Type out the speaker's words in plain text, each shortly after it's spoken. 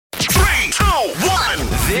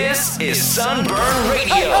This is Sunburn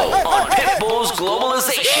Radio on Pitbull's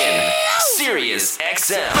Globalization, Sirius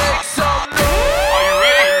XM. Are you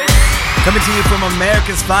ready? Coming to you from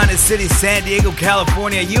America's finest city, San Diego,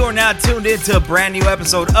 California. You are now tuned into a brand new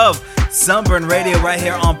episode of Sunburn Radio right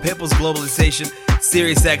here on Pitbull's Globalization,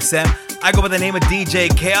 Sirius XM. I go by the name of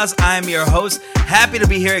DJ Chaos. I am your host. Happy to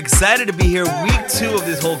be here. Excited to be here. Week 2 of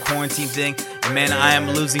this whole quarantine thing. And man, I am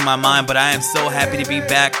losing my mind, but I am so happy to be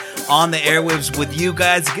back on the airwaves with you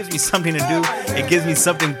guys. It gives me something to do. It gives me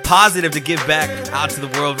something positive to give back out to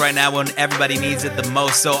the world right now when everybody needs it the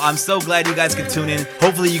most. So I'm so glad you guys can tune in.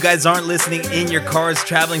 Hopefully you guys aren't listening in your cars,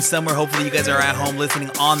 traveling somewhere. Hopefully you guys are at home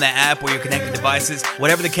listening on the app or your connected devices.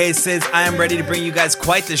 Whatever the case is, I am ready to bring you guys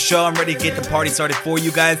quite the show. I'm ready to get the party started for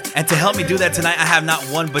you guys. And to help me do that tonight, I have not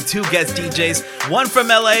one but 2 guest DJs. One from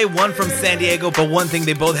LA, one from San Diego. But one thing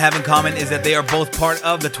they both have in common is that they are both part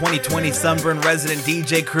of the 2020 Sunburn resident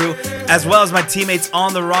DJ crew, as well as my teammates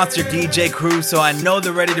on the roster DJ crew. So I know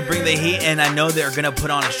they're ready to bring the heat, and I know they're gonna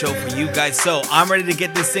put on a show for you guys. So I'm ready to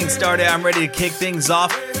get this thing started. I'm ready to kick things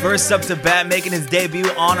off. First up to bat, making his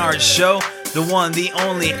debut on our show, the one, the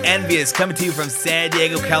only, Envious, coming to you from San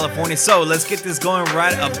Diego, California. So let's get this going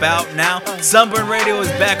right about now. Sunburn Radio is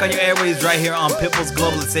back on your airwaves right here on Pitbull's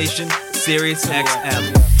Globalization, Sirius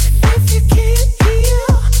XM. If you can't hear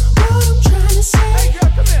what I'm trying to say, hey girl,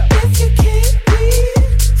 come here. If you can't read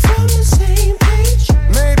from the same page,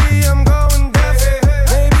 maybe I'm going deaf,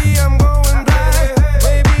 maybe I'm going blind,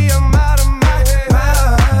 maybe I'm out of my mind.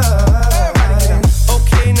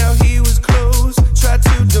 Okay, now he was close, tried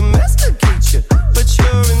to domesticate you, but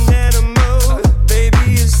you're an animal,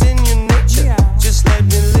 baby, it's in your nature. Just let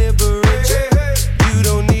me liberate you. You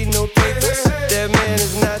don't need no papers, that man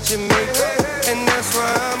is not your maker, and that's why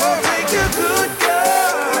I'm gonna take a good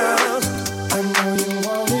girl. I know you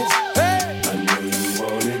want it. Hey, I know you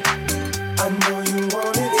want it. I know you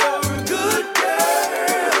want it. You're a good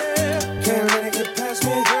girl. Can't let it get past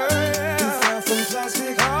me. You fell from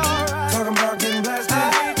plastic. Talking about getting blasted. I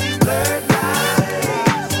hate these blurred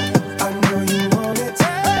lines. I know you want it. I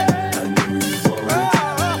know you want it.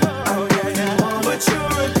 I know you want it. But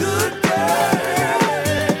you're a good girl.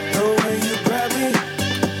 The way you grab me,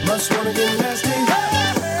 must wanna get nasty.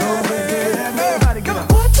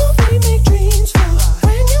 What do we make dreams for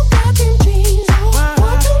when you got them jeans on?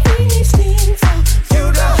 What do we need steam for? You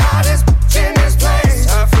the hottest bitch in this place.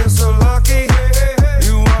 I feel so lucky.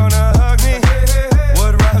 You wanna hug me?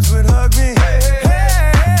 What rhymes with hug me?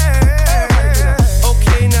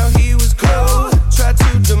 Okay, now he was close, tried to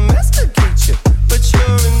domesticate you, but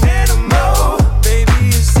you're an animal, baby,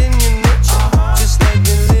 it's in your nature. Just let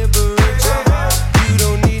me liberate you. You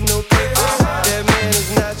don't need no papers, that man is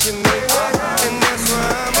not your maker, and that's why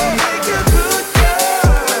I'm gonna make you good girl.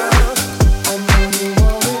 I know you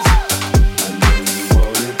want it. I know you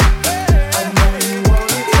want it. I know you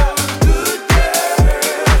want it. You're a good girl.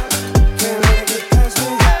 Can't let it get past me.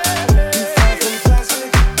 You fell from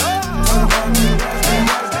plastic.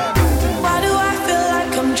 Why do I feel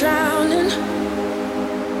like I'm drowning?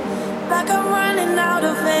 Like I'm running out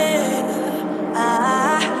of air.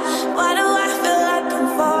 Why do I feel like I'm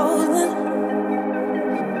falling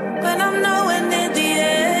when I'm nowhere near the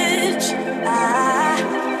edge?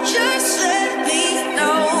 Just let me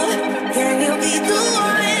know. Can you be the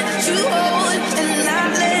one to hold and not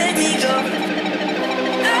let me go?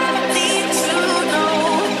 I need to know.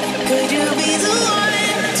 Could you be the one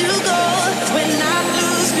to go when I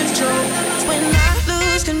lose control? When I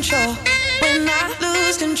lose control. When I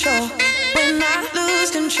lose control. When I lose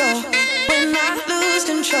control. When I lose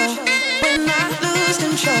control. When I lose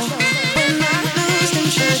control. When I lose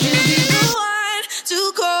control. Could you be the one to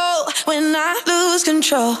go when I lose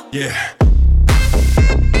control? Yeah.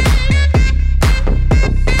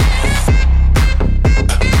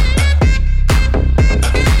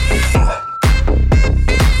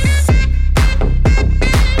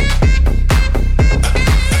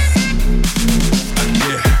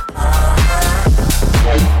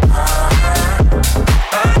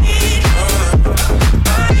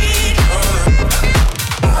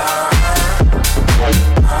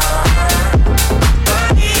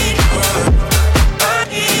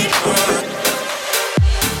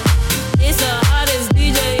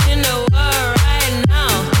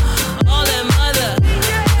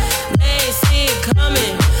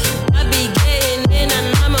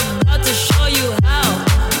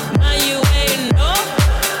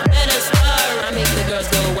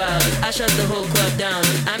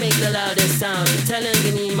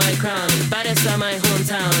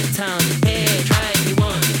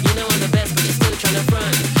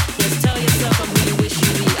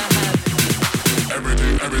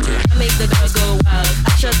 Make the girls go wild.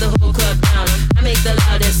 shut the whole club down. I make the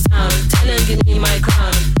loudest sound. Tell them give me my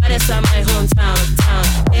crown. Baddest of my hometown, town.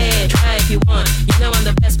 Hey, try if you want. You know I'm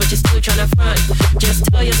the best, but you're still tryna front. Just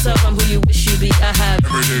tell yourself I'm who you wish you be. I have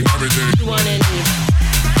everything you want and need.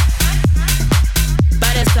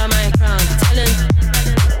 Baddest of my crown. Tell them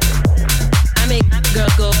I make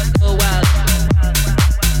girl go wild.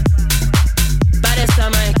 Baddest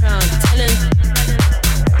of my crown. Tell them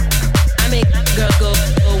I make girl go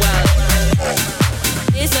wild.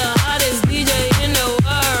 It's the hottest DJ in the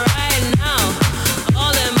world right now.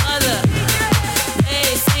 All them other,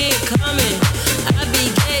 they see it coming. I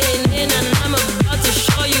be getting in and I'm about to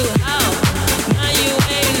show you how. Now you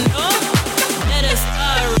ain't know, better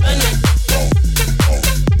start running.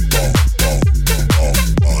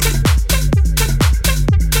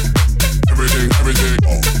 Everything.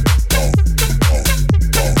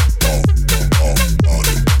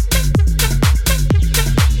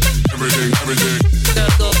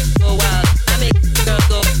 Girl go wild. I make girl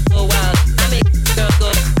go wild. I make girl go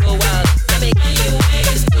wild. I make you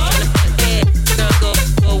waste girl go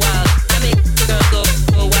wild. I make girl go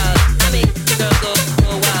wild. I make girl go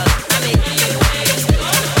wild. I make you waste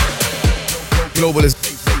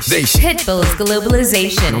Globalization. Pitbull's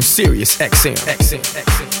globalization. On Sirius XM.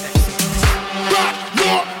 Rock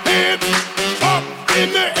your hands up in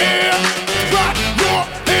the air. Rock your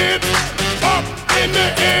hands up in the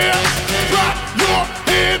air. Rock your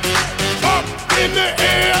hands up in the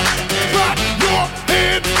air. Rock your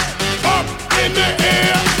hands up in the air. Up in the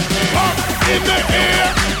air. Up in the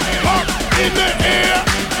air. Up in the air. Up in the air. In the air.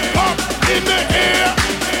 In the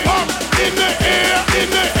air. In the air. In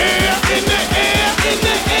the air. In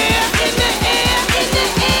the air.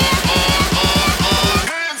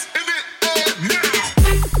 Hands in the air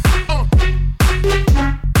now.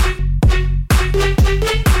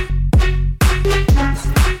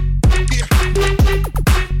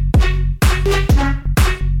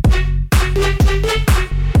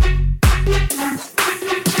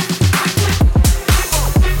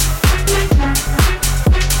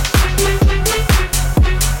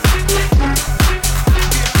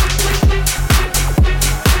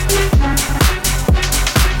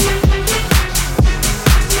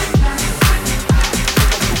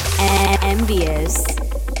 Envious.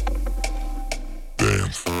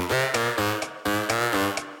 Dance.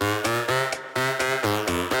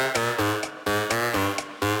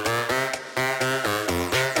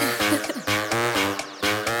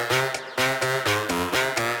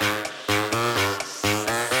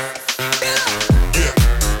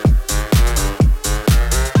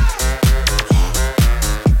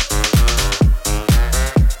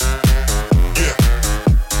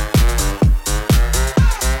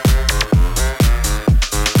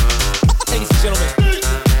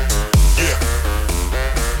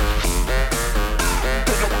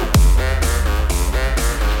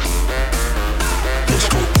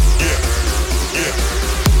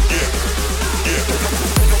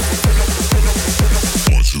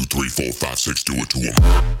 Six, do it to 'em.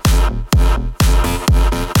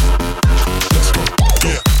 Let's go.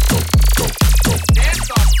 Yeah. Go. Dance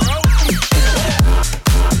off, bro. Yeah.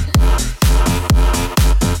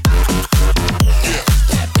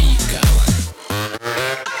 That beat go.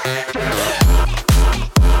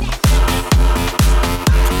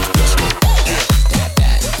 Let's go. Yeah.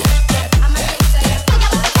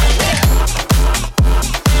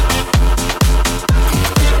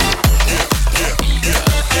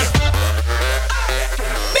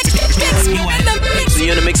 So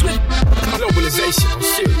you're in the mix with Globalization on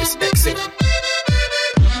Sirius XM.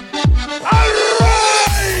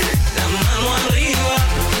 la mano arriba,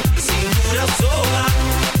 cintura sola,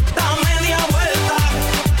 da media vuelta,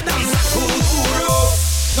 danza duro.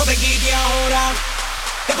 No te quites ahora,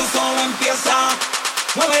 que tú solo empieza.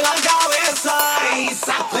 Mueve la cabeza y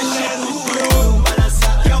sacude duro.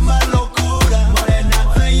 Que uma loucura, morena,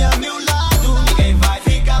 vem a meu lado. Ninguém vai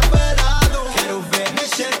ficar parado. Quero ver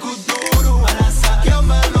mexer com duro. Que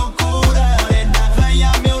uma loucura, morena, vem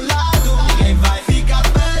a meu lado. Ninguém vai ficar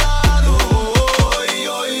parado. Oi,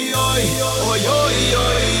 oi, oi, oi, oi,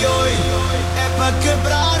 oi, oi. É pra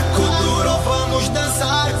quebrar com duro, vamos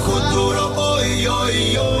dançar com duro. Oi,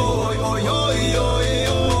 oi, oi, oi, oi, oi,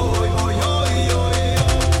 oi.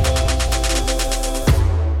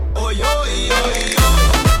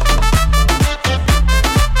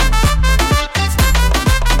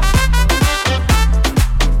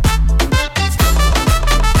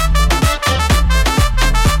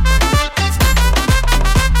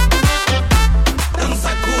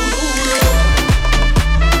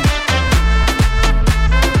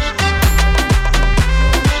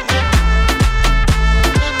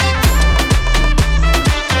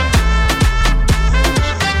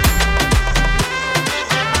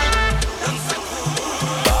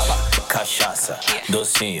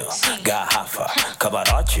 docinho, garrafa,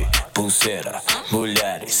 camarote, pulseira,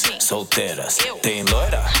 mulheres solteiras. Tem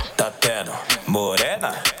loira? Tá tendo.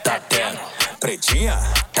 Morena? Tá tendo. Pretinha?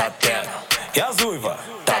 Tá tendo. E as uivas?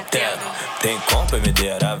 Tá tendo. Tem compra,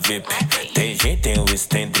 medeira VIP. Tem gin, tem whisky,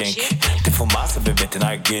 tem drink. Tem fumaça, bebê, tem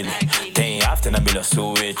narguilha. Tem after na melhor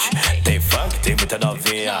suíte. Tem funk, tem muita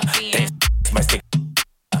novinha. Tem mas tem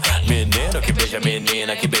menino que beija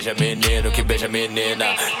menina, que beija menino, que beija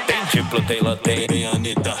menina. Tem diplo, tem lanterna, tem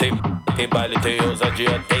Anitta. Tem baile, tem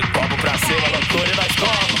ousadia. Tem como pra cima, loucura e nós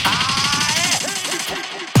como.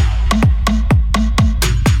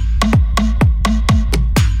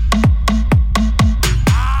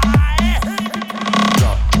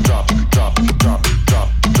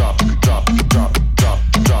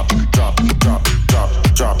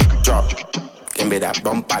 Give me that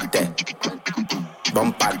bump out there.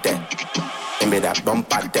 Bump out there. Give me that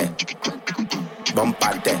bump out there. Bump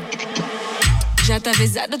out there. Já tá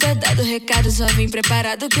avisado, tá dado recado, só vim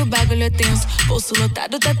preparado que o bagulho é tenso. Bolso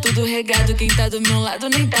lotado, tá tudo regado, quem tá do meu lado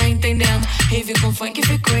nem tá entendendo. Rave com funk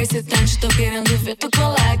ficou excitante, tô querendo ver tu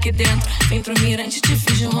colar aqui dentro. Vem pro mirante, te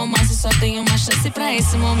fiz um romance, só tenho uma chance pra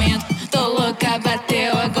esse momento. Tô louca,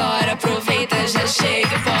 bateu agora, aproveita, já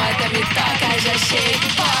chega, bota, me toca, já chega,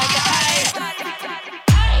 bota, ai.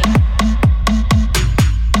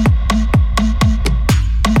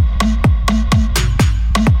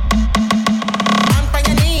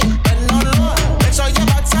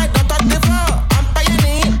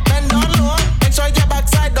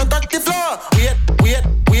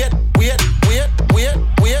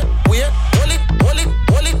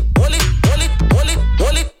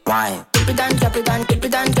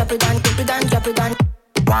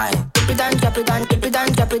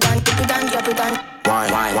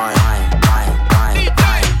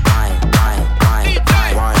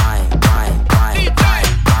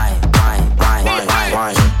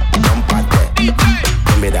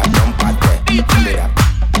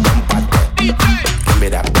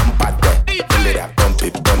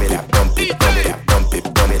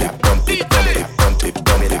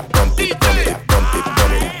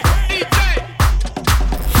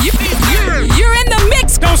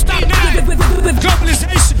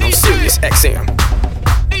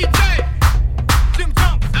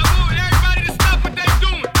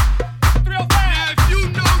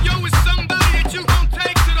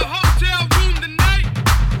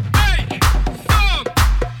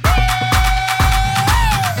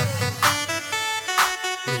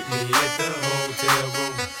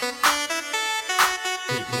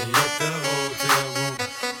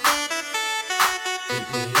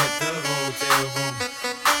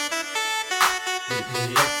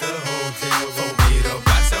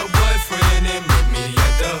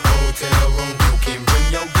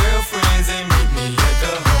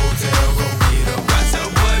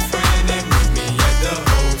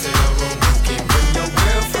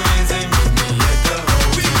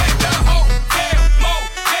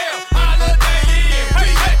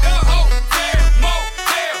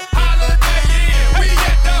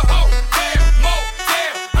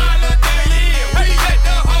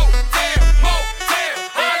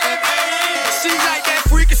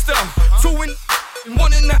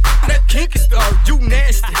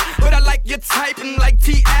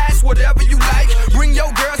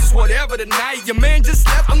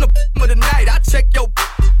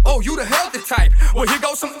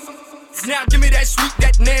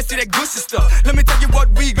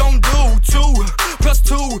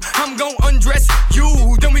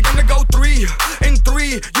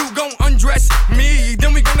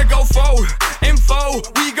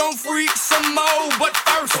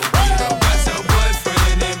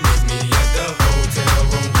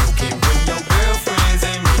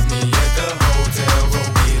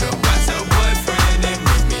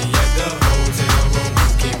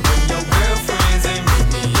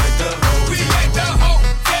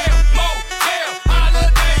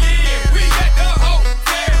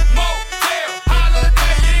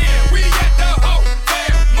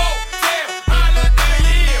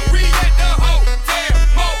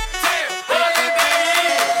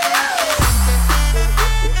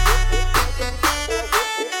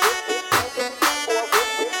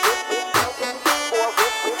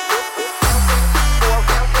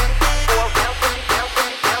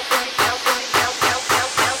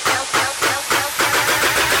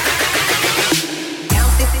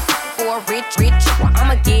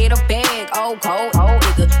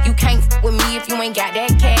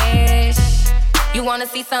 You wanna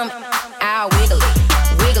see some? I'll wiggle it,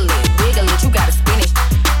 wiggle it, wiggle it. You gotta spin it,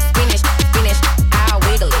 spin it, spin it. I'll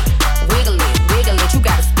wiggle it, wiggle it, wiggle it. You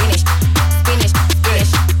gotta spin it, spin it, spin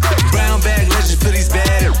it. Brown bag legends for these bad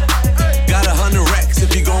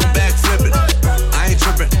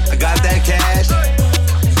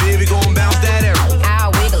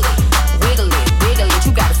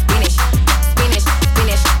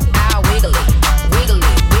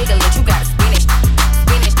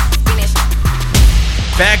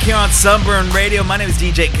Sunburn Radio. My name is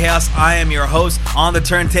DJ Chaos. I am your host. On the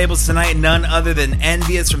turntables tonight, none other than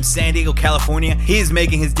Envious from San Diego, California. He is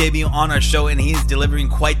making his debut on our show and he is delivering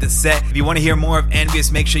quite the set. If you want to hear more of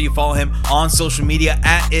Envious, make sure you follow him on social media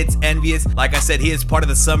at It's Envious. Like I said, he is part of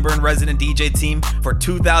the Sunburn resident DJ team for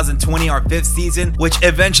 2020, our 5th season, which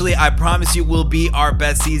eventually I promise you will be our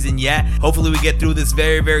best season yet. Hopefully we get through this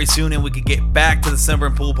very, very soon and we can get back to the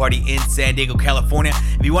Sunburn Pool Party in San Diego, California.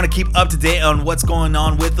 If you want to keep up to date on what's going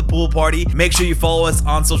on with the pool party, make sure you follow us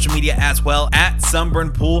on social media as well at Sunburn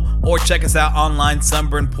Pool, or check us out online,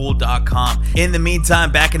 sunburnpool.com. In the meantime,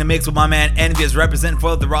 back in the mix with my man Envious, representing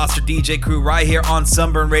for the roster DJ crew right here on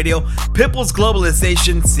Sunburn Radio, People's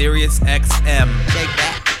Globalization, Sirius XM. Shake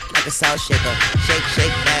that like a salt shaker. Shake,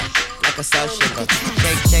 shake that like a salt shaker.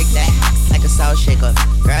 Shake, shake that like a salt shaker.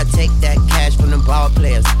 Girl, take that cash from them ball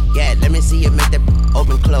players. Yeah, let me see you make that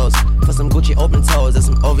open close. For some Gucci open toes and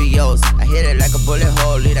some OVOs. I hit it like a bullet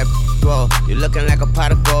hole, leave that roll. You looking like a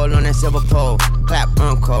pot of gold on that silver pole. Clap,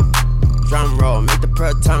 uncle, drum roll, make the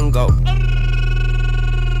pearl tongue go.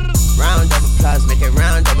 Round of applause, make it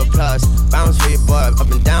round of applause. Bounce for your boy, up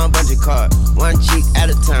and down, bungee cord. One cheek at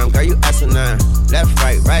a time, girl, you asinine. Left,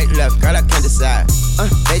 right, left, girl, I can't decide.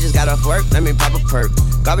 They just got off work, let me pop a perk.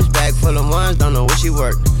 Garbage bag full of ones, don't know where she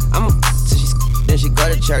work. Then she go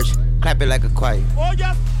to church, clap it like a choir. Oh,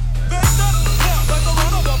 yes.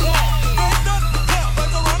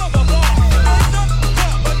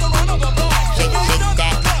 Shake, shake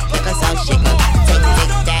that, like a salt shaker. Take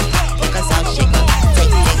that, like a salt shaker.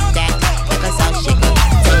 Take that, like a salt shaker.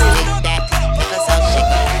 Take that, like a salt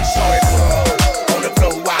shaker. So on the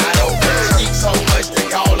floor wide open. Eat so much they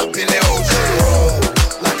call up in the ocean.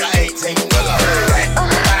 Like a 18-wheeler.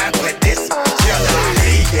 Ride with this jelly.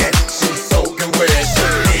 Leaking, she's soaking wet.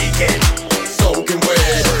 Leaking, soaking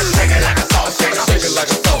wet. Shake it like a salt shaker. Shake it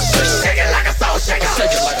like a salt shaker. Shake it like a salt shaker.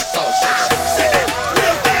 Shake it like a salt shaker. Shake it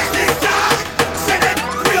real fast this time. Shake it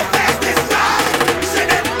real fast this time.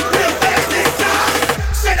 Shake it real fast this time.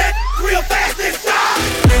 Shake it real fast this time.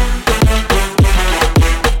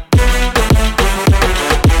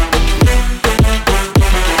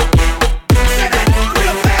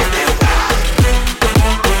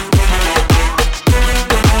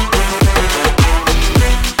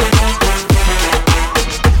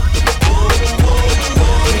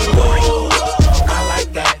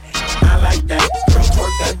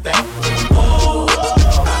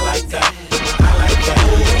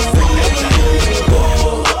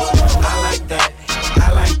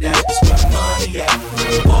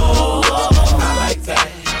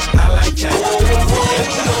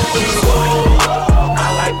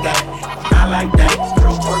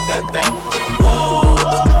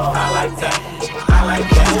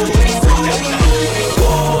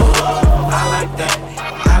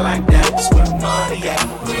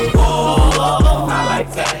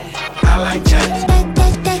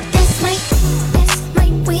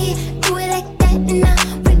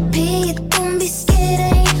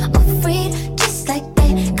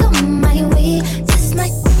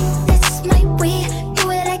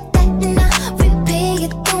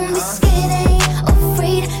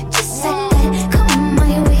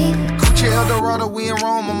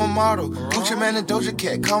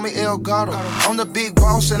 I'm the big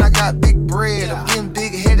boss and I got big bread. I'm getting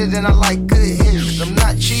big headed and I like good heads. I'm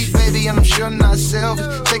not cheap, baby, and I'm sure not selfish.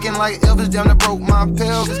 Shaking like Elvis down to broke my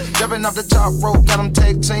pelvis. Jumping off the top rope, got them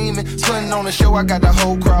tag teaming. Putting on a show, I got the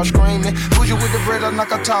whole crowd screaming. Bougie with the bread, I'm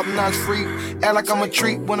like a top notch freak. Act like I'm a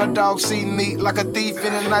treat when a dog see me. Like a thief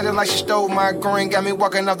in the night, like she stole my green. Got me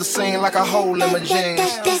walking off the scene like a hole in my jeans.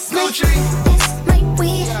 That's my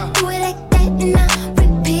way, do it like that and I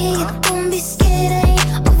repeat. Don't be scared, I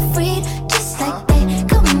ain't afraid. Just like that,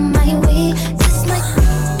 come my way. That's my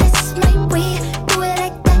way, do it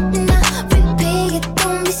like that and I repeat.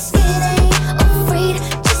 Don't be scared, I ain't afraid.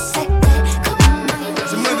 Just like that, come my way.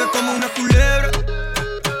 Se mueve como una culebra.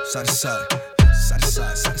 Side to side, side to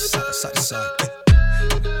side, side to side, side to side.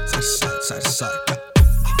 Side to side, side to side.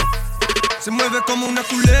 Se mueve como una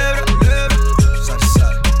culebra. Side to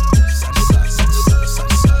side.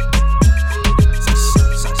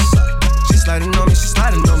 Sliding on me, she's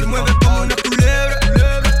sliding on me. Se mueve como una culebra.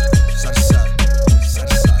 Side to side, side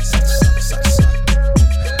to side, side to side,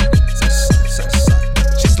 side to side.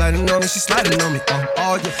 She's sliding on me, she's sliding on me.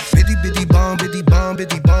 Oh yeah, bitty bitty bomb, bitty bomb,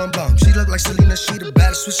 bitty bomb bomb. She look like Selena, she the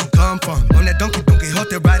baddest where she come from. On that donkey donkey,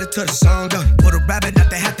 hook it right into the song done. Put a rabbit out,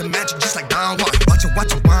 they had to match it just like Don Juan.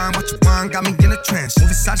 Watch it wine, got me in a trance.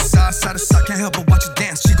 Moving side to side, can't help but watch it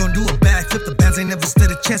dance. She gon' do a bag, flip the bands, ain't never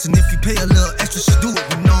stood a chance. And if you pay a little extra, she do it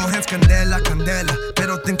with no hands, candela, candela.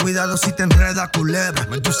 Pero ten cuidado si te enreda culebra.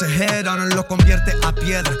 Medusa ese head on lo convierte a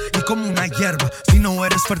piedra. Y como una hierba, si no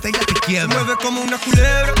eres fuerte ella te quiebra. Mueve como una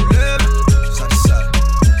culebra, culebra.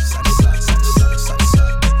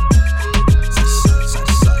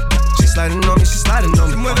 She's sliding on me, she's sliding on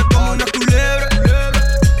me. Se mueve como una culebra, culebra.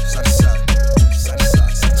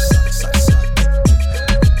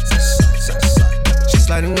 She's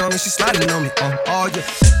sliding on me, she's sliding on me. Oh yeah.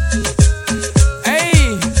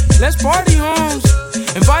 Hey, let's party, homes.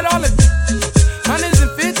 Invite all the hundreds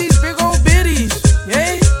and fifties, big old biddies.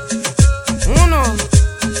 Yeah. Uno,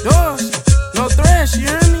 dos, no thresh, you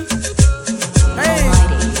hear me? Hey.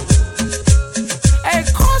 Hey,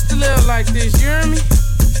 cost a little like this, you hear me?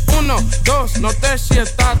 Uno, dos, no tres, she a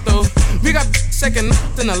tato. We got second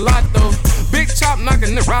in a lot though. Big chop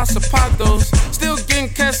knocking the raw zapatos. Still getting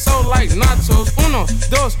queso like nachos. Uno,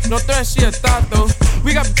 dos, no tres, she a tato.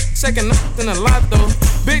 We got second in a lot though.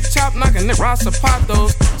 Big chop knocking the raw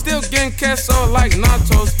zapatos. Still getting queso like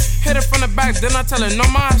nachos. Hit her from the back, then I tell her no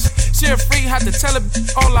mas. She a freak, had to tell her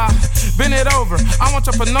hola. Bend it over, I want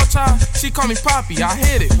your panocha. She call me Poppy, I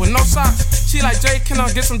hit it with no socks. She like, Jay, can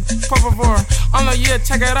I get some por favor? I'm like, yeah,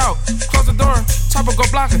 check it out. Close the door, chopper go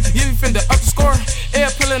block her. Yeah, we finna up the score. Air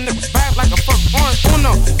pillin' the back like a fuck orange.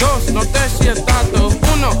 Uno, dos, no tres, she a tato.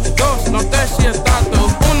 Uno, dos, no tres, she a tato.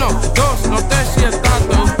 Uno, dos, no tres, she a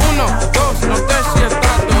tato. Uno, dos, no tres, she a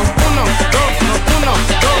tato. Uno, dos, no uno,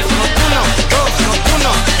 dos, no uno, dos, no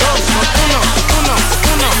uno, dos, no uno, uno,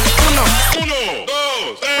 uno, uno, uno,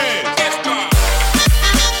 dos,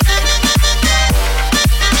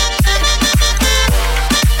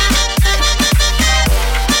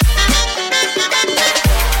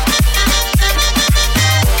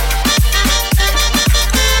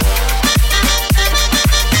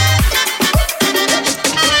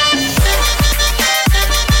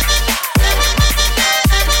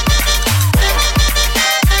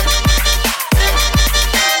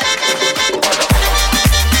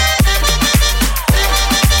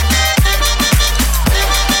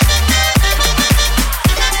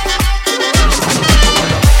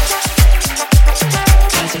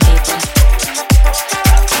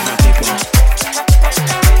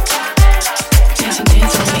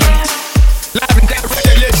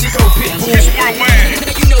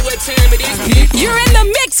 You're in the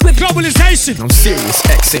mix with Globalization on Sirius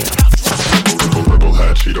XM. Purple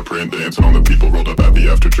hat, cheetah print, dancing on the people. Rolled up at the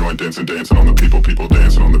after joint, dancing on the people. People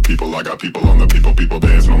dancing on the people. I got people on the people. People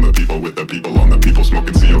dancing on the people with the people on the people.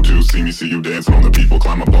 Smoking CO2, see me, see you dancing on the people.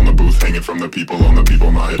 Climb up on the booth, hanging from the people on the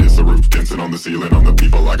people. My head is the roof, dancing on the ceiling on the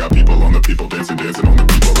people. I got people on the people, dancing on the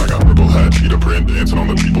people. I got purple hat, cheetah print, dancing on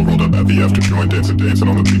the people. Rolled up at the after joint, dancing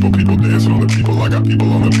on the people. People dancing on the people. I got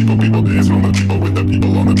people on the people. People dancing on the people with the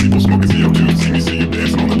people on the people. Smoking CO2, see me, see you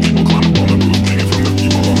dancing on the people. Climb up on the booth, hanging from the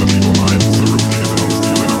people on the people. My head is the roof, dancing on the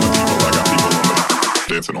ceiling on the people. I got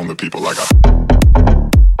people on the dancing on the people. I got.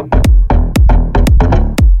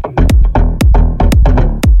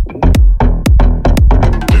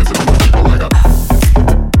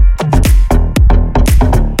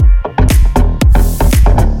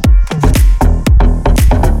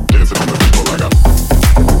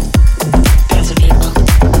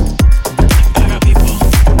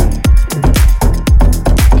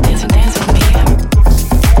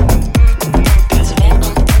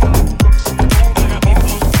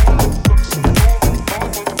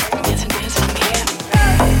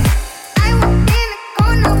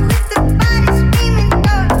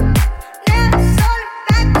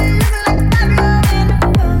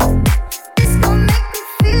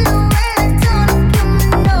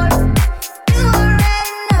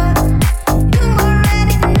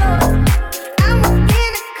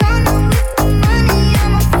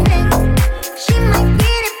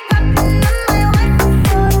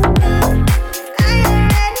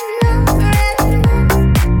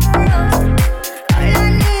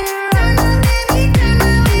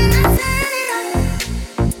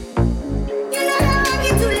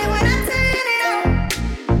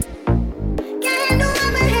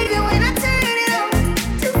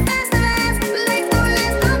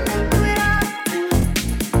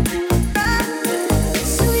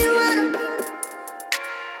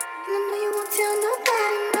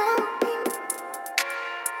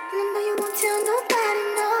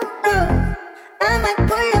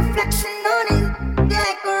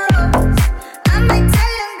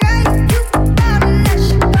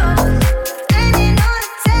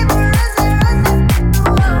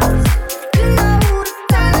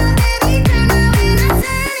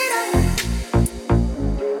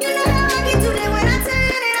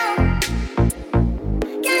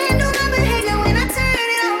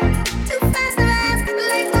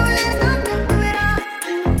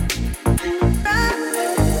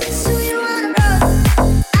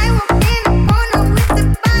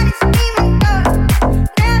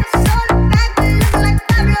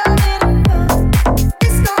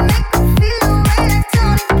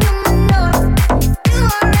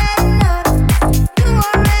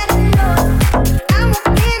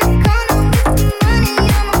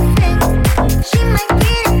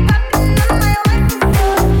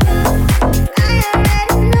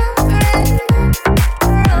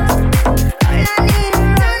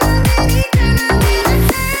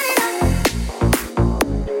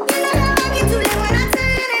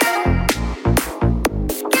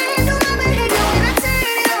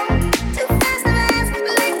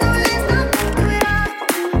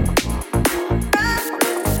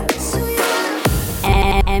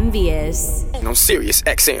 Envious. On Sirius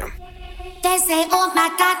XM. They say, oh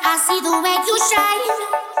my God, I see the way you shine.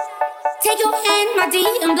 Take your hand, my dear,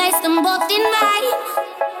 and place them both in mine.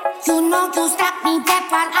 You know you stopped me dead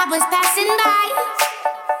while I was passing by.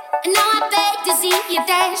 And now I beg to see you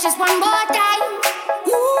dance just one more time.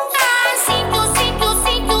 Ooh, I see you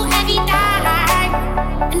every time.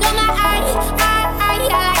 And oh my, I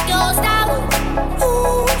like your style.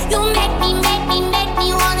 Ooh, you make me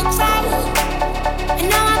wanna cry. And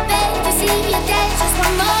now I beg to see you dance just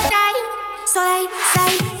one more time. So they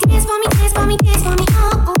say, dance for me, dance for me, dance for me, oh,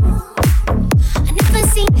 oh. I never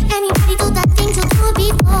seen anybody do the things you do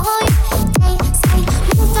before. They say,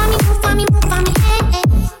 move for me, move for me, move for me, hey, hey.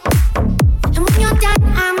 And when you're done,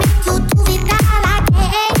 I'll make you do it all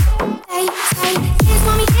again. They say, dance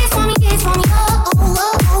for me, dance for me, dance for me, oh, oh,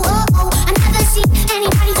 oh, oh, oh, oh. I never seen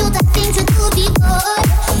anybody do the things you do before.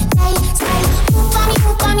 They say, move for me,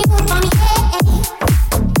 move for me, move for me, hey, hey.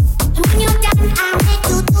 And when you're done, I'll make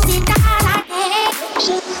you do it all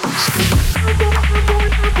again.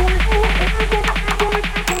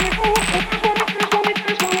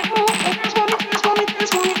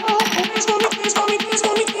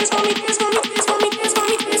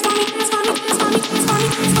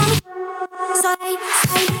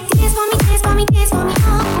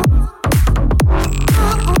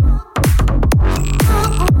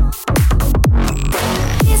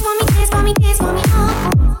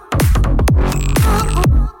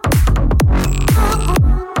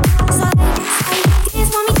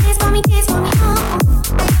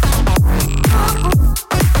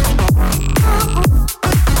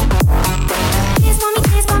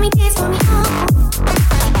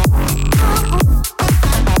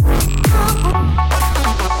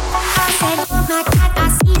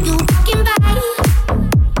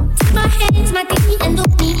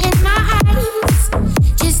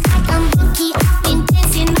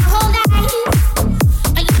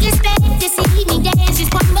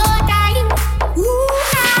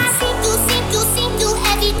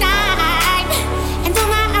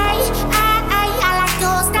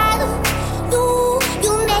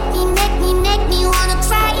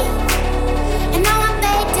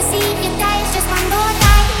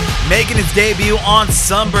 Making its debut on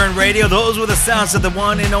Sunburn Radio, those were the sounds of the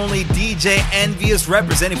one and only DJ Envious,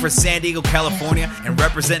 representing for San Diego, California, and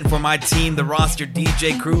representing for my team, the Roster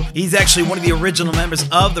DJ crew. He's actually one of the original members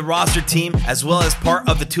of the Roster team, as well as part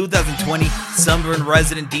of the 2020 Sunburn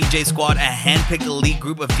Resident DJ Squad, a handpicked elite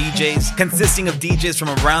group of DJs consisting of DJs from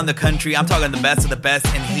around the country. I'm talking the best of the best,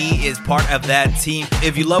 and he is part of that team.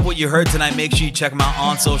 If you love what you heard tonight, make sure you check him out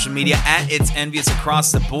on social media at It's Envious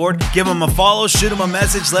across the board. Give him a follow, shoot him a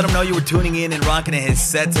message, let him know you were tuning in and rocking at his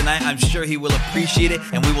set tonight. I'm sure he will appreciate it,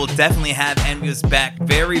 and we will definitely have Envious back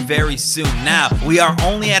very, very soon. Now, we are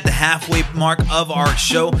only at the halfway mark of our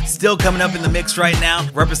show. Still coming up in the mix right now,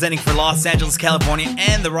 representing for Los Angeles, California,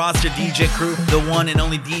 and the Roster DJ crew, the one and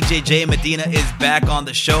only DJ J Medina is back on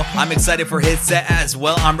the show. I'm excited for his set as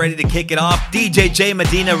well. I'm ready to kick it off. DJ J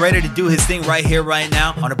Medina ready to do his thing right here, right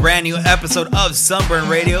now, on a brand new episode of Sunburn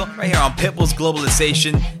Radio, right here on Pitbull's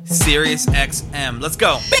Globalization, Sirius XM. Let's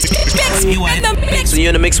go. So you're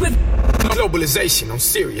in the mix with Globalization on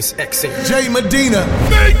Sirius XM. J Medina.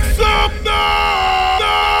 Make some noise!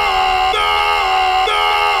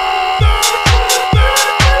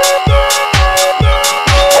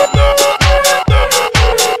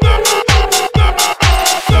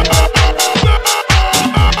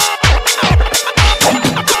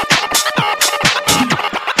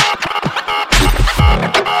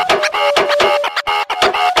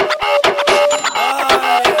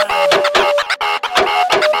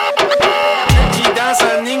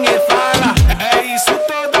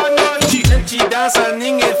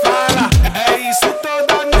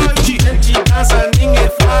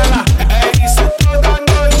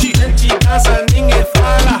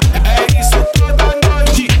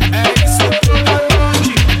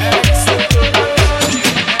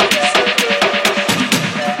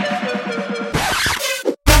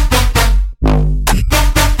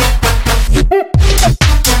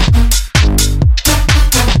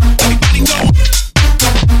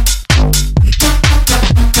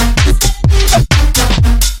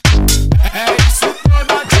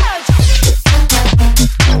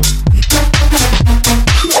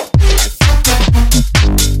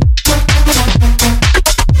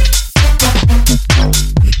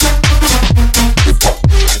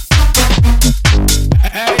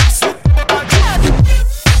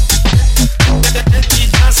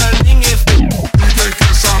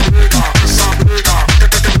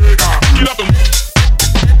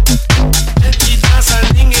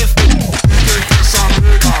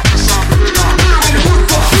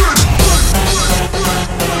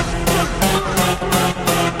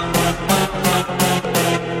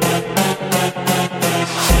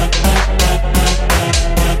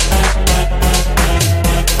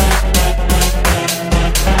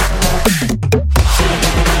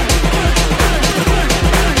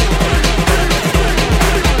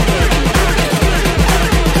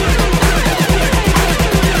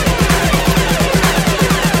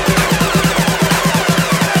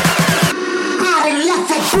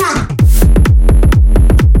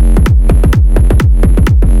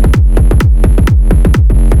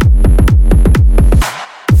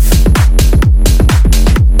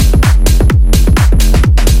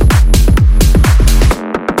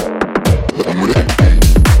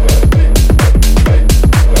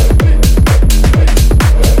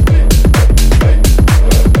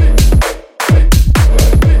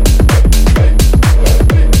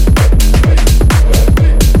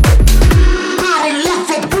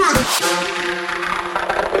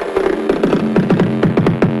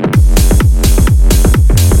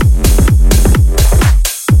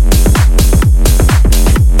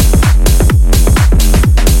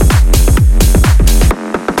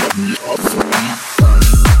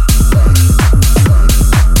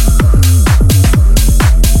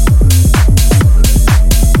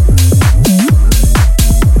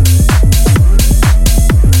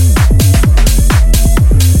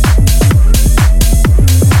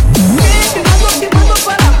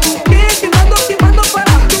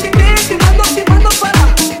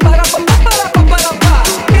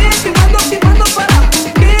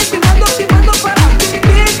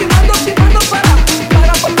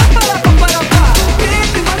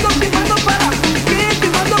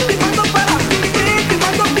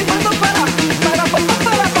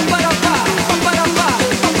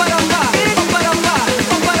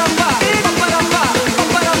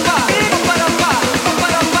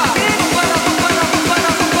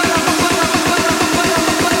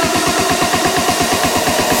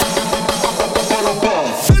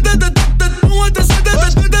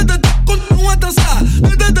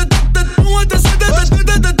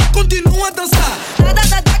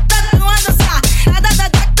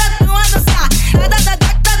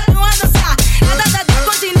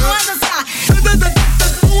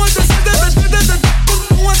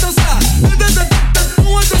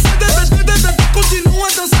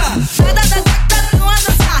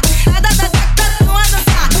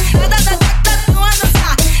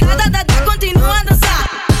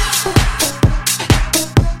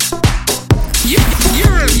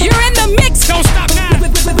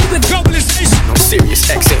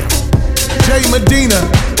 DJ Medina.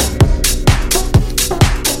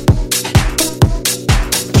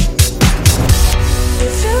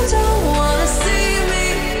 If you don't wanna see me,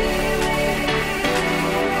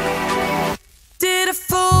 did a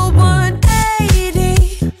full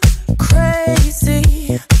 180,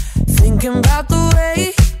 crazy, thinking about the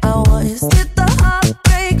way I was. Did the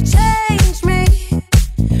heartbreak change me?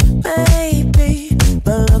 Maybe,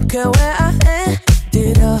 but look at where I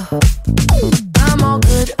ended up. I'm all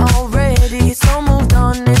good already, so moved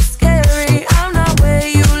on, it's scary. I'm not where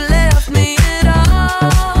you left me at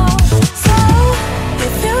all. So,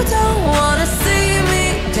 if you don't wanna see me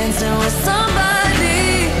dancing with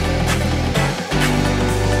somebody,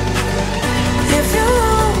 if you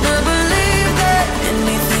wanna believe that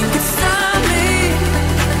anything can stop me,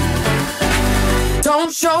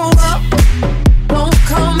 don't show up, won't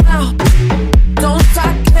come out, don't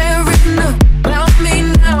start caring about me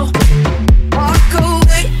now. Walk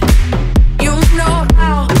away, you know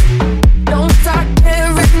how. Don't start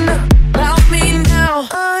caring about me now.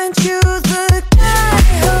 Aren't you the guy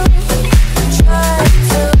who tried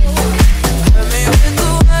to hurt me with the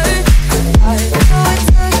word? I know it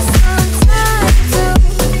took some time to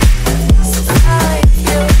survive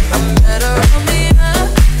you. I'm better on the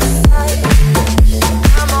outside.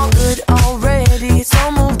 I'm all good already, so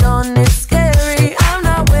moved on, it's scary. I'm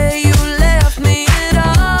not where you left me at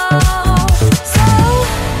all. So,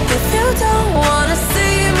 if you don't wanna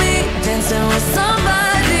see me dancing with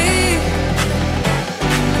somebody,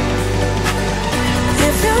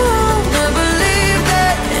 if you wanna believe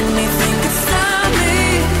that anything can stop me,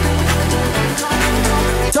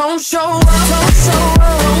 don't show up, don't show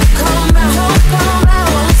up, won't come out, won't come out,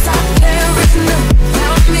 won't stop caring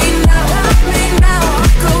about me now, about me now.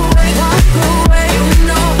 Walk away, you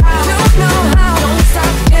know how, you know how. Don't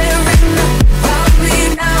stop caring about me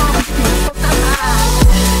now.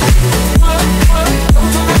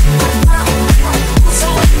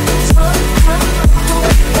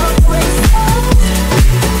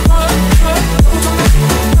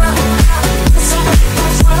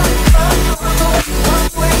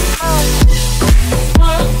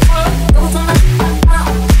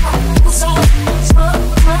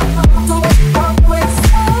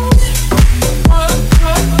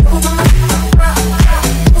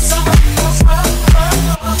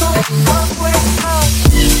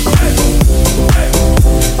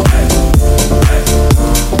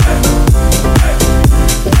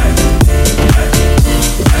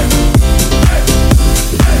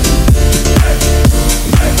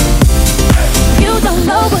 You don't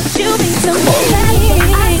know what you mean to me.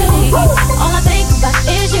 I do. All I think about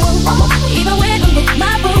is you. Even when I'm with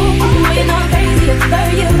my boo, you know I'm crazy over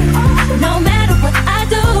you. No matter what I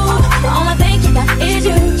do, all I think about is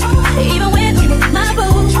you. Even when I'm with my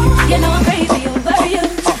boo, you know I'm crazy over you.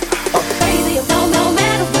 Crazy, no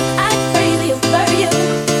matter what I crazy over you.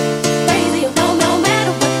 Crazy, no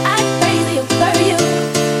matter what I crazy over you.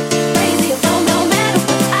 Crazy, no matter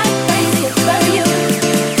what I crazy over you.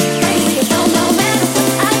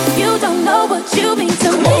 You don't know what you mean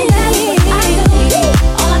to me. I do.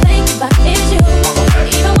 All I think about is you.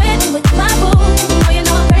 Even when I'm with my boo, you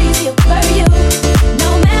know I'm crazy over you. No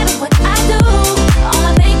matter what I do, all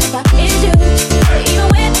I think about is you. Even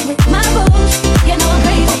when I'm with my boo, you know I'm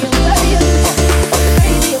crazy over you.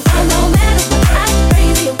 Crazy, no matter what I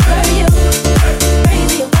crazy over you.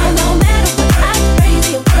 Crazy, no matter what I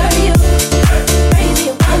crazy over you. Crazy,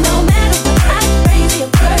 no matter what I crazy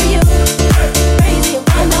over you. Crazy,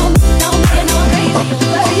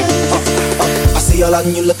 I see all out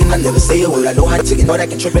and you looking, I never say a word. I know how to take it, know that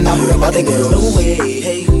can trip and I'm worried about that girl. No way,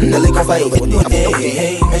 hey, Nelly gon' fight with me,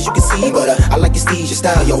 hey, as you can see, but I like your steez, your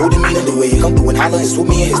style, your whole demeanor, the way you come through and holler and swoop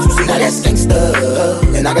me in his 2 seat. Now that's gangsta,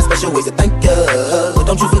 and I got special ways to thank ya. But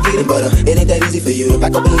don't you forget it, but it ain't that easy for you to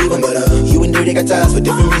back up and leave him, but you and Dirty got ties for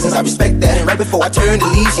different reasons. I respect that, and right before I turned to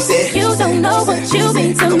leave, she said, you don't know what you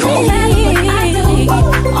mean to me. I do.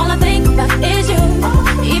 All I think about is you.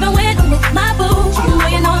 Even when I'm with my boo,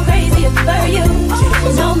 you know I'm crazy over you.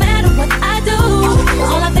 No matter what I do,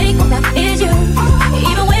 all I think about is you.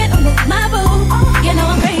 Even when I'm with my boo, you know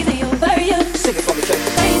I'm crazy over you.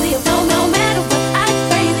 Crazy, no matter what I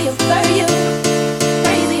crazy over you.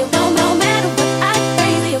 Crazy, no matter what I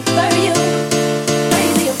crazy over you.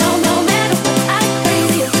 Crazy, no matter what I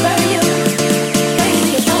crazy over you.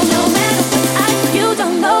 Crazy, no matter what I. You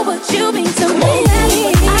don't know what you mean to me.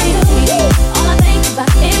 I do.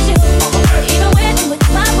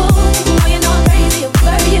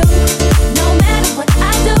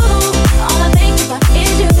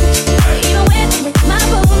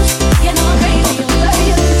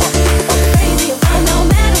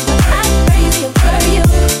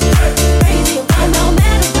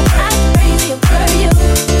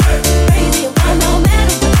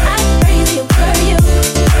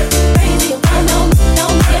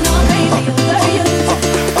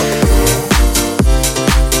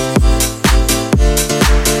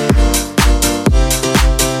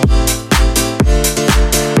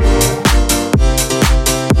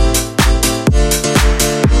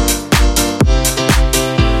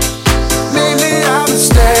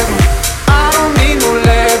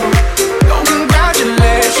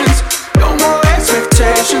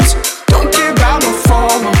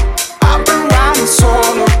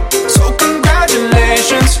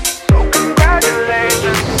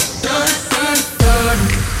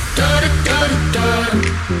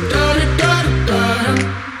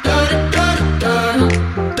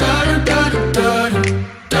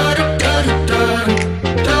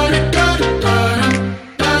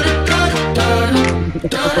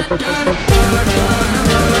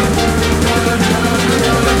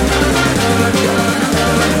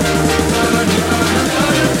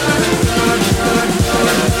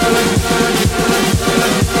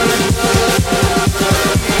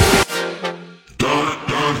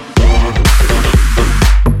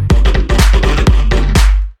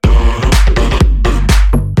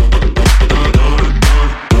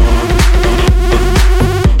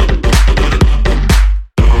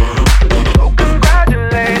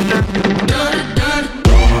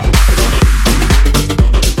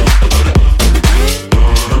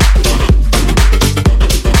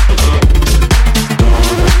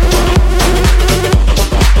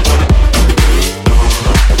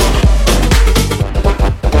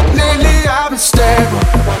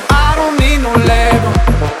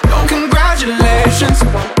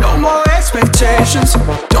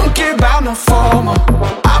 Don't care about no formal.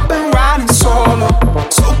 I've been riding solo.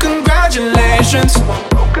 So congratulations.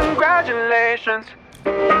 Oh, congratulations.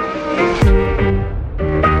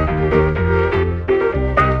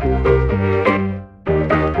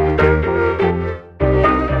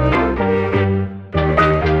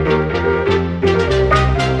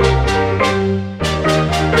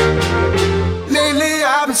 Lately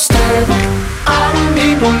I've been stable. I don't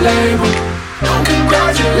need no label. No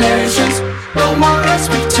congratulations. No more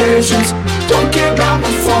expectations. Don't care about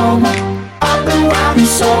the formal. I've been riding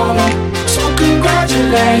solo. So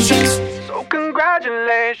congratulations. So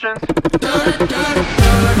congratulations.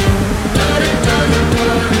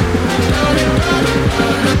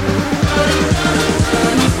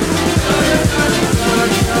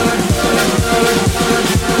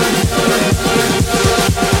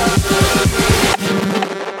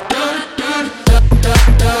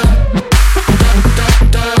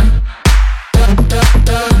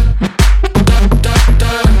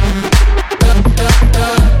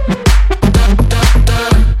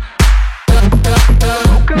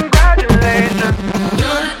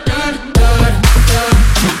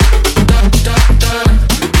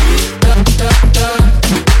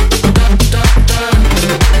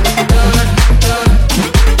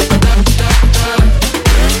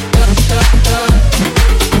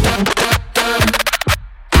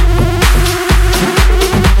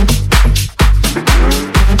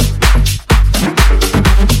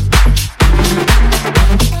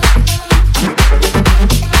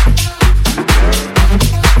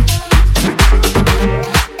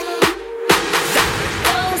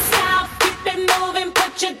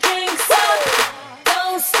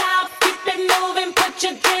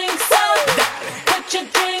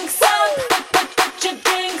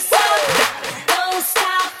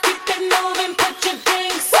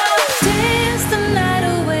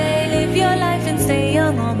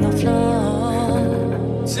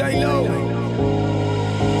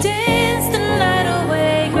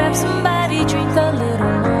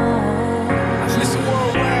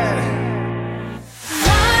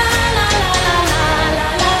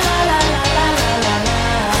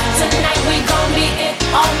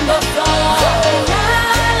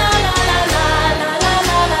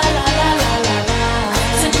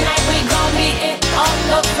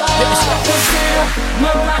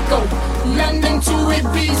 Morocco, London to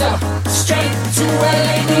Ibiza, straight to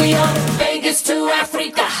LA, New York, Vegas to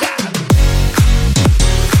Africa.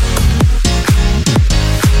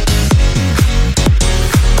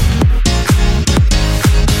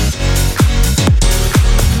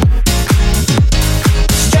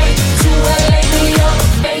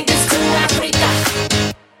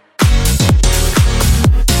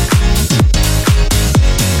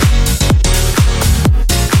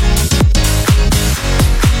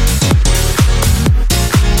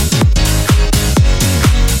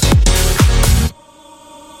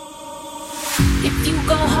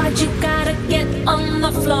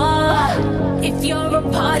 If you're a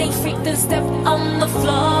party freak, then step on the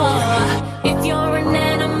floor. If you're an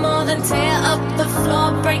animal, then tear up the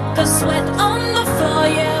floor. Break a sweat on the floor,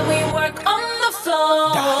 yeah, we work on the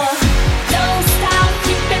floor. Don't stop,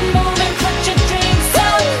 keep it moving, put your drinks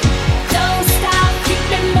up. Don't stop, keep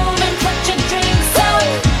it moving, put your drinks up.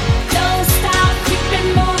 Don't stop, keep it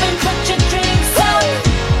moving, put your drinks up.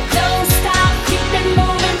 Don't stop, keep it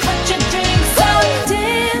moving, put your drinks up.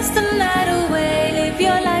 Dance the night away, live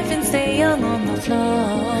your life and stay young on the floor.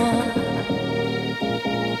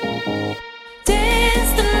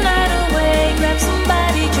 Dance the night away, grab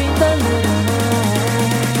somebody, drink a little more.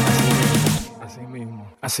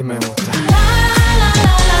 Así me gusta. La la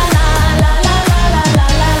la la la la.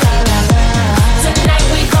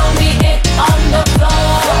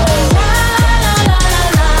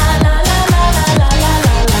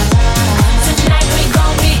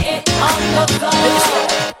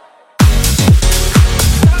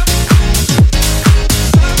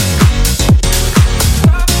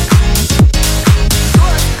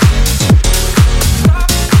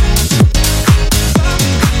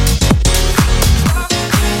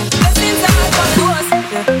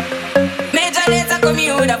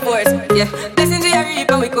 force. Yeah, blessings we are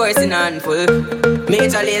reaping, we coursing on full.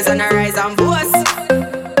 Major lays on a rise and boast.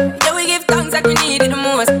 Yeah, we give thanks like we need it the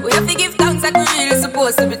most. We have to give thanks like we really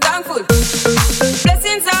supposed to be thankful.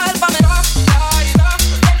 Blessings all for me.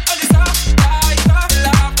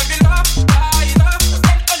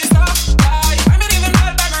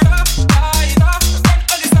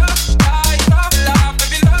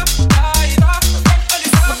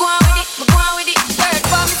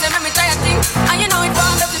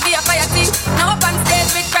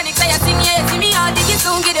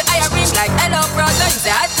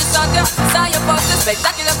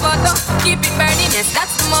 Spectacular photo, keep it burning, yes,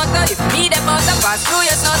 that's the motto. If me the motto, pass through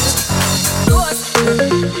your soul.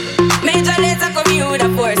 Major laser come you with a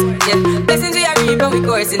force. Yeah, blessings we are reaping, we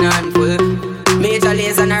coursing on full. Major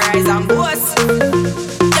laser on a rise and boast.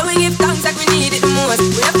 Yeah, we give thanks like we need it the most.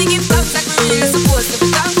 We have to give thanks like we really supposed to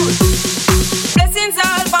be thankful. Blessings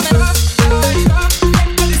all for me.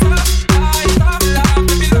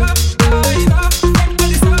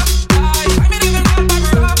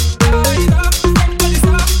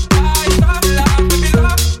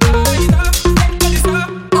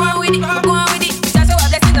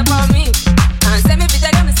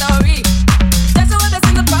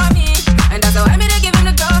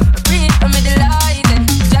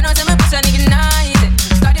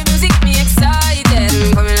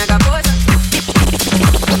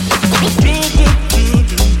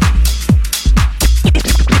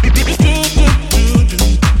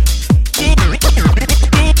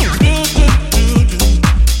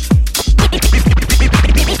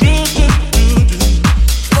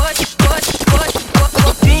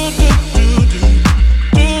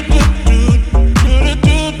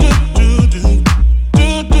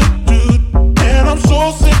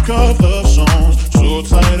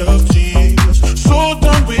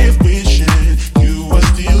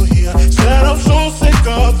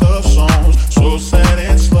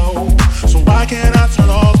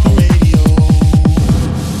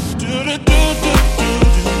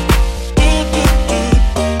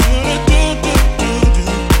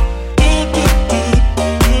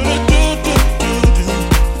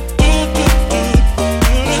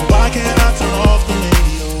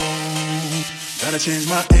 Change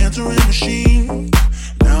my answering machine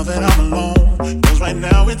now that I'm alone. Cause right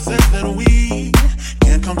now it says that we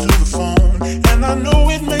can't come to the phone. And I know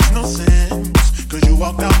it makes no sense, cause you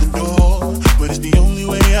walked out the door. But it's the only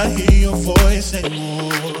way I hear your voice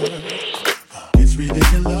anymore. It's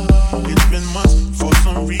ridiculous. It's been months, for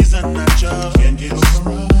some reason I just can't get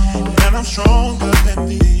over it. And I'm stronger than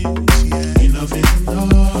this, yeah. Enough is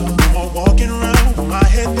enough. No more walking around with my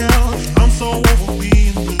head down. I'm so over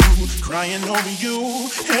being blue, crying over you.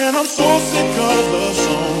 And I'm so sick of love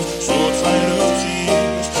songs, so tired of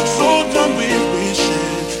tears, so done with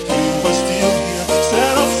wishing you were still here.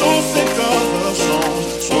 Said I'm so sick of love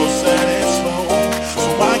songs, so sad and slow. So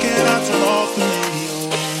why can't I turn off the radio?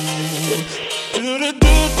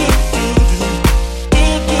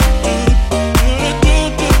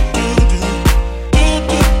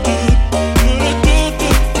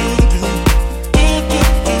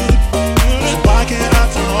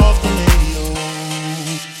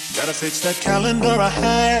 Fix that calendar I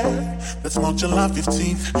had. Let's mark July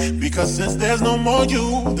 15th. Because since there's no more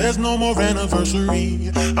you, there's no more anniversary.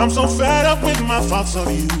 I'm so fed up with my thoughts of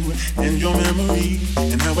you and your memory,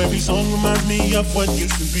 and how every song reminds me of what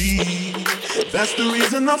used to be. That's the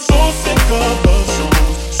reason I'm so sick of love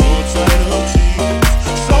songs, so tired of tears,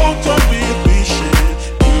 so done with wishing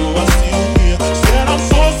you are still here. Said I'm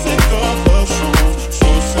so sick of love songs, so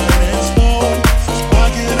sad and slow. So why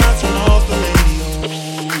can't I turn off the radio?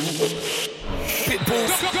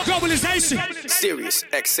 Globalization. Sirius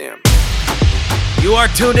XM. You are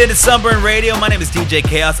tuned in to Sunburn Radio. My name is DJ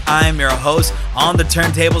Chaos. I am your host on the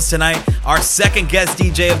turntables tonight. Our second guest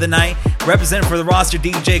DJ of the night, representing for the roster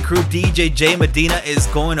DJ crew, DJ J Medina, is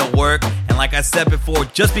going to work. And like I said before,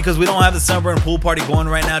 just because we don't have the Sunburn pool party going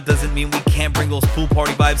right now doesn't mean we can't bring those pool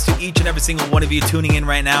party vibes to each and every single one of you tuning in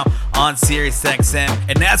right now on Sirius XM.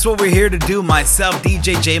 And that's what we're here to do. Myself,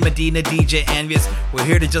 DJ J Medina, DJ Envious, we're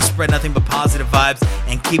here to just spread nothing but positive vibes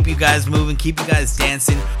and keep you guys moving, keep you guys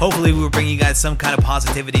dancing. Hopefully we will bring you guys some kind of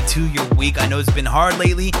positivity to your week. I know it's been hard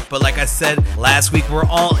lately, but like I said last week, we're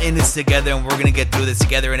all in this together and we're going to get through this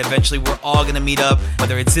together, and eventually we're We're all gonna meet up,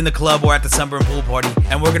 whether it's in the club or at the Sunburn pool party,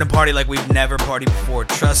 and we're gonna party like we've never partied before.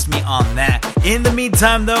 Trust me on that. In the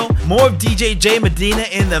meantime, though, more of DJ J Medina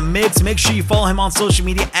in the mix. Make sure you follow him on social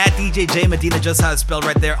media at DJ J Medina, just how it's spelled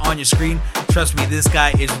right there on your screen. Trust me, this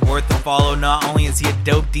guy is worth the follow. Not only is he a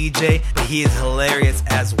dope DJ, but he is hilarious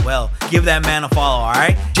as well. Give that man a follow,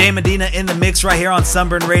 alright? J Medina in the mix right here on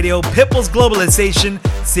Sunburn Radio, Pitbull's Globalization,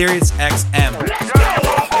 Sirius XM.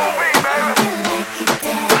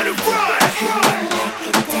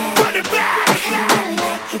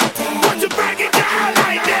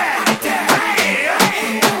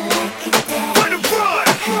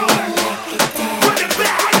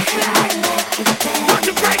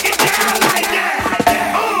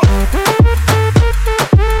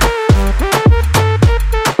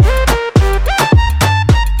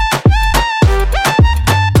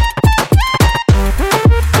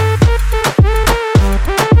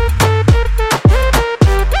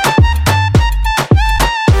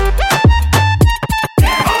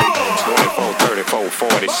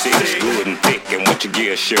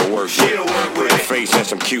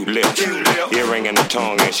 Earring in the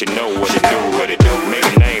tongue and she know what to do. Make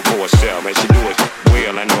a name for herself and she do it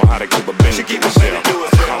well. I know how to keep a business, keep herself.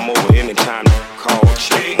 Come over anytime, call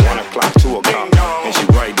she 1 o'clock, 2 o'clock, and she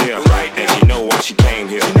right there. And she know why she came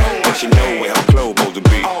here. And she know where her clothes supposed to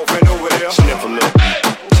be. Sniff a little,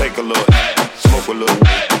 take a little, smoke a little,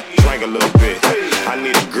 drink a little bit. I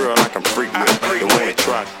need a girl I can freak with. Don't wanna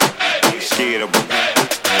try, scared of her.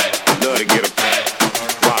 Love to get her,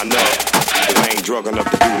 wind up. I ain't drunk enough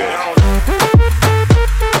to do that.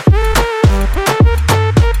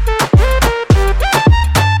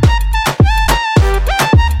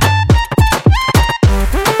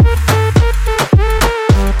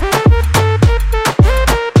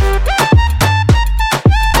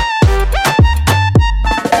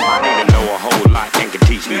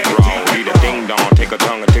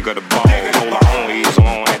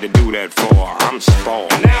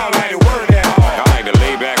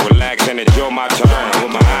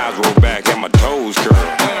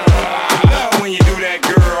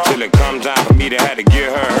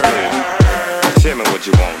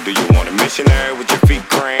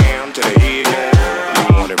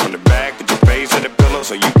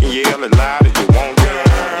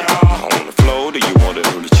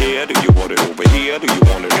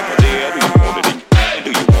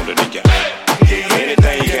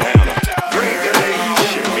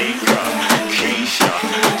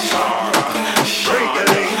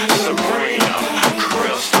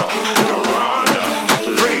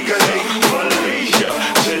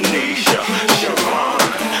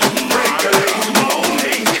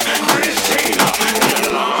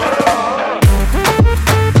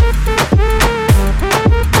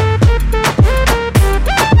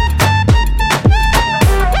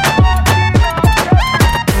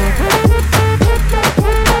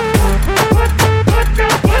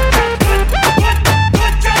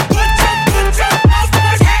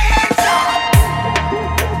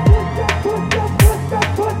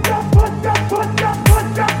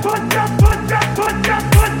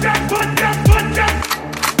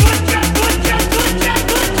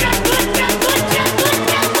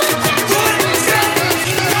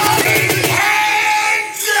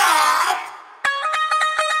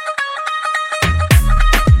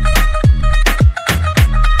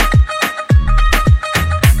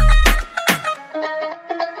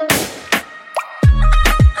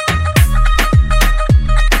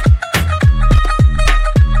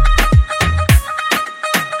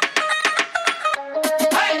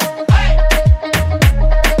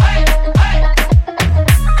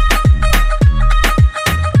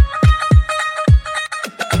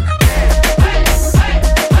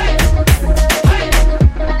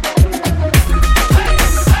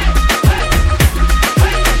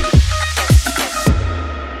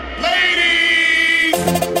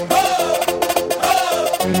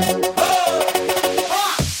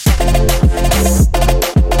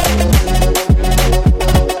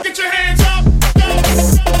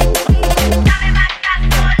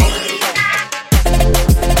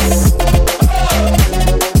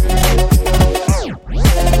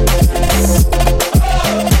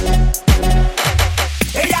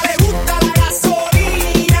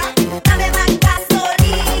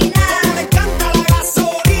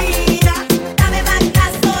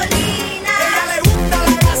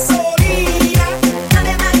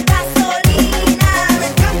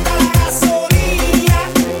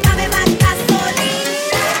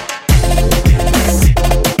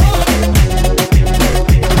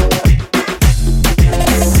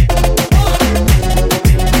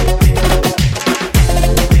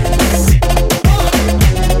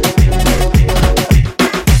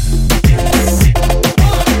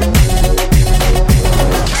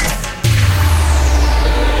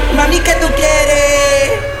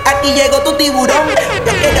 Aquí llegó tu tiburón.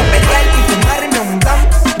 Yo quiero perrearte y fumarme un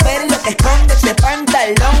blunt. Ver lo que esconde ese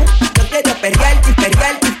pantalón. Yo quiero perrearte y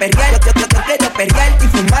perrearte y perrearte. Yo quiero perrearte y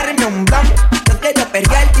fumarme un blunt. Yo quiero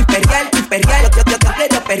perrearte y perrearte y perrearte. Yo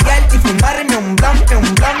quiero perrearte y fumarme un blunt,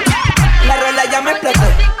 un blunt. La rola ya me explotó.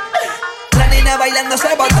 La nena bailando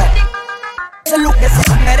se botó. Ese look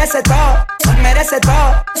se merece todo, merece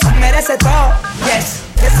todo, merece todo. Yes,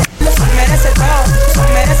 ese merece todo,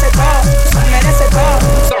 merece todo, merece todo.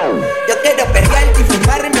 Yo quiero perrearte y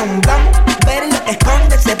fumarme un blunt. Ver lo que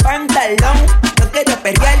esconde ese pantalón. Yo quiero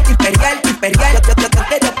perrearte y perrearte y perrearte. Yo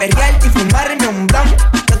quiero perrearte y fumarme un blunt.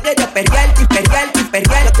 Yo quiero perrearte y perrearte y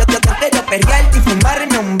perrearte. Yo quiero perrearte y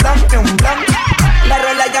fumarme un blunt, un blunt. La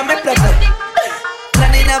rola ya me explotó. La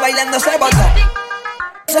nena bailando se botó.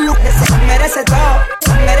 Ese look se merece todo,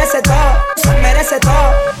 merece todo, merece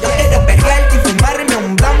todo. Yo quiero perrearte y fumarme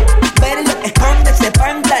un blunt. Ver lo que esconde ese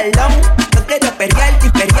pantalón. Yo quiero perrearte y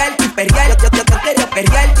perrearte y perrearte. Yo quiero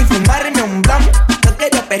perrearte y fumarme un blunt. Yo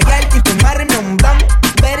quiero perrearte y fumarme un blunt.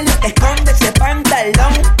 Ver lo que esconde ese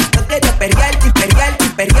pantalón. Yo quiero perrearte y perrearte y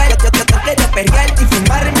perrearte. Yo quiero perrearte y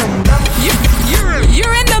fumarme un blunt.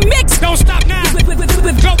 You're in the mix. Don't stop now.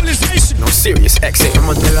 With globalization. No serious XM.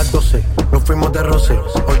 Somos de las 12, nos fuimos de roce.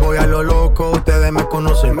 Hoy voy a lo loco, ustedes me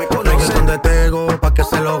conocen. Reggaeton de Tego, pa' que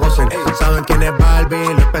se lo gocen. Saben quién es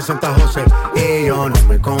Barbie, les presenta José. Y yo no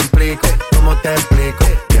me complico, ¿cómo te explico?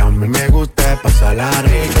 Que a mí me gusta pasarla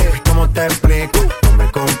rico. ¿Cómo te explico? No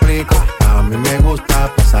me complico. A mí me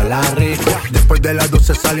gusta pasarla rico. Después de las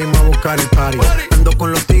 12 salimos a buscar el party. Ando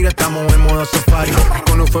con los tigres, estamos en modo safari.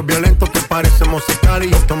 Con un fue violento que parecemos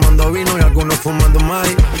sicarios. Tomando vino y algunos fumando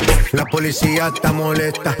mari. La policía está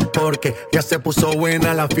molesta porque ya se puso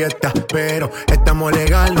buena la fiesta. Pero estamos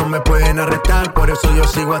legal, no me pueden arrestar. Por eso yo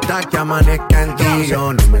sigo hasta que amanezca en ti.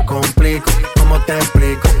 Yo no me complico, ¿cómo te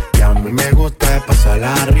explico? Que a mí me gusta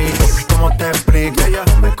pasarla rico. ¿Cómo te explico?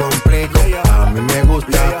 No me complico. A mí me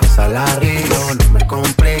gusta pasarla rico. No me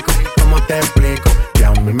complico, ¿cómo te explico? Que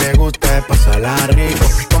a mí me gusta pasarla rico.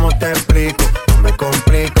 ¿Cómo te explico? No me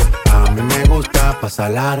complico. A mí me gusta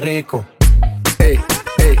pasarla rico. Ey,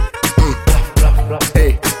 ey, ey,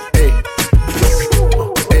 ey,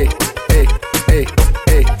 ey, ey, ey,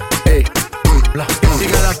 ey, ey. Que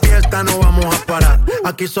siga la fiesta, no vamos a parar.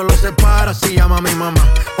 Aquí solo se para si llama a mi mamá.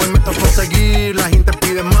 Hoy me tocó seguir, la gente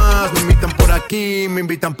pide más. Me invitan por aquí, me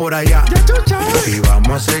invitan por allá. Y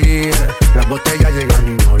vamos a seguir. Las botellas llegan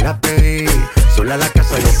y no las pedí. Sola la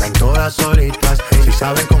casa y están todas solitas. Si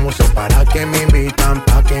saben cómo se para que me invitan,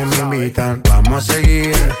 pa' que me invitan. Vamos a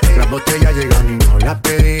seguir. Las botellas llegan y no las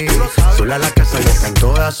pedí. Sola la casa y están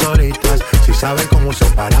todas solitas. Si saben cómo se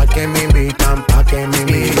para que me invitan, pa' que me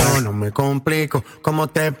invitan. Yo no me complico, ¿cómo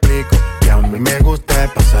te explico? Que a mí me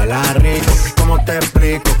gusta pasarla rico. ¿Cómo te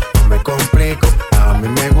explico? No me complico. A mí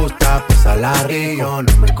me gusta pasarla rico.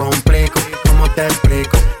 No me complico, ¿cómo te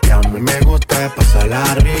explico? Que a mí me gusta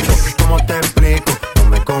pasarla rico. ¿Cómo te explico? No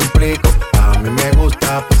me complico. A mí me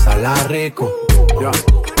gusta pasarla rico. Ya,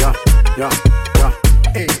 ya, ya, ya.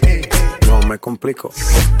 Ey, ey, ey. No me complico,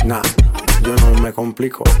 nah. Yo no me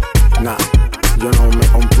complico, nah. Yo no me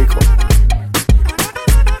complico.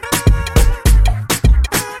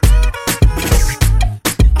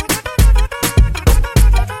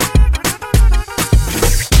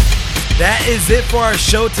 That is it for our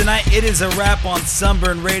show tonight. It is a wrap on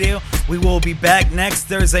Sunburn Radio. We will be back next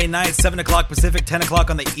Thursday night, 7 o'clock Pacific, 10 o'clock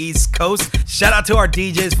on the East Coast. Shout out to our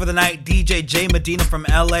DJs for the night, DJ J Medina from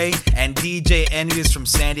LA and DJ Envious from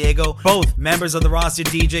San Diego, both members of the roster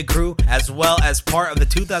DJ crew, as well as part of the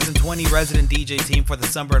 2020 resident DJ team for the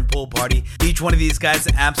Sunburn Pool Party. Each one of these guys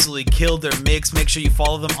absolutely killed their mix. Make sure you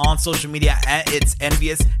follow them on social media at It's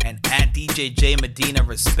Envious and at DJ J Medina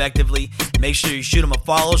respectively. Make sure you shoot them a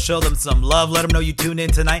follow, show them some love, let them know you tuned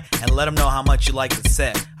in tonight, and let them know how much you like the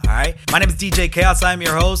set. Alright, my name is DJ Chaos, I'm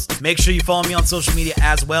your host. Make sure you follow me on social media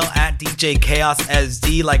as well at DJ Chaos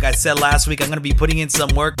SD. Like I said last week, I'm going to be putting in some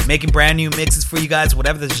work, making brand new mixes for you guys,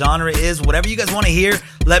 whatever the genre is, whatever you guys want to hear,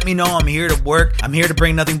 let me know. I'm here to work. I'm here to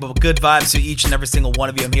bring nothing but good vibes to each and every single one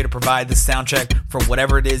of you. I'm here to provide the soundtrack for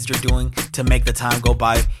whatever it is you're doing to make the time go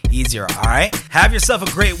by easier. Alright, have yourself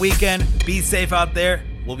a great weekend. Be safe out there.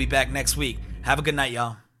 We'll be back next week. Have a good night,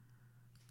 y'all.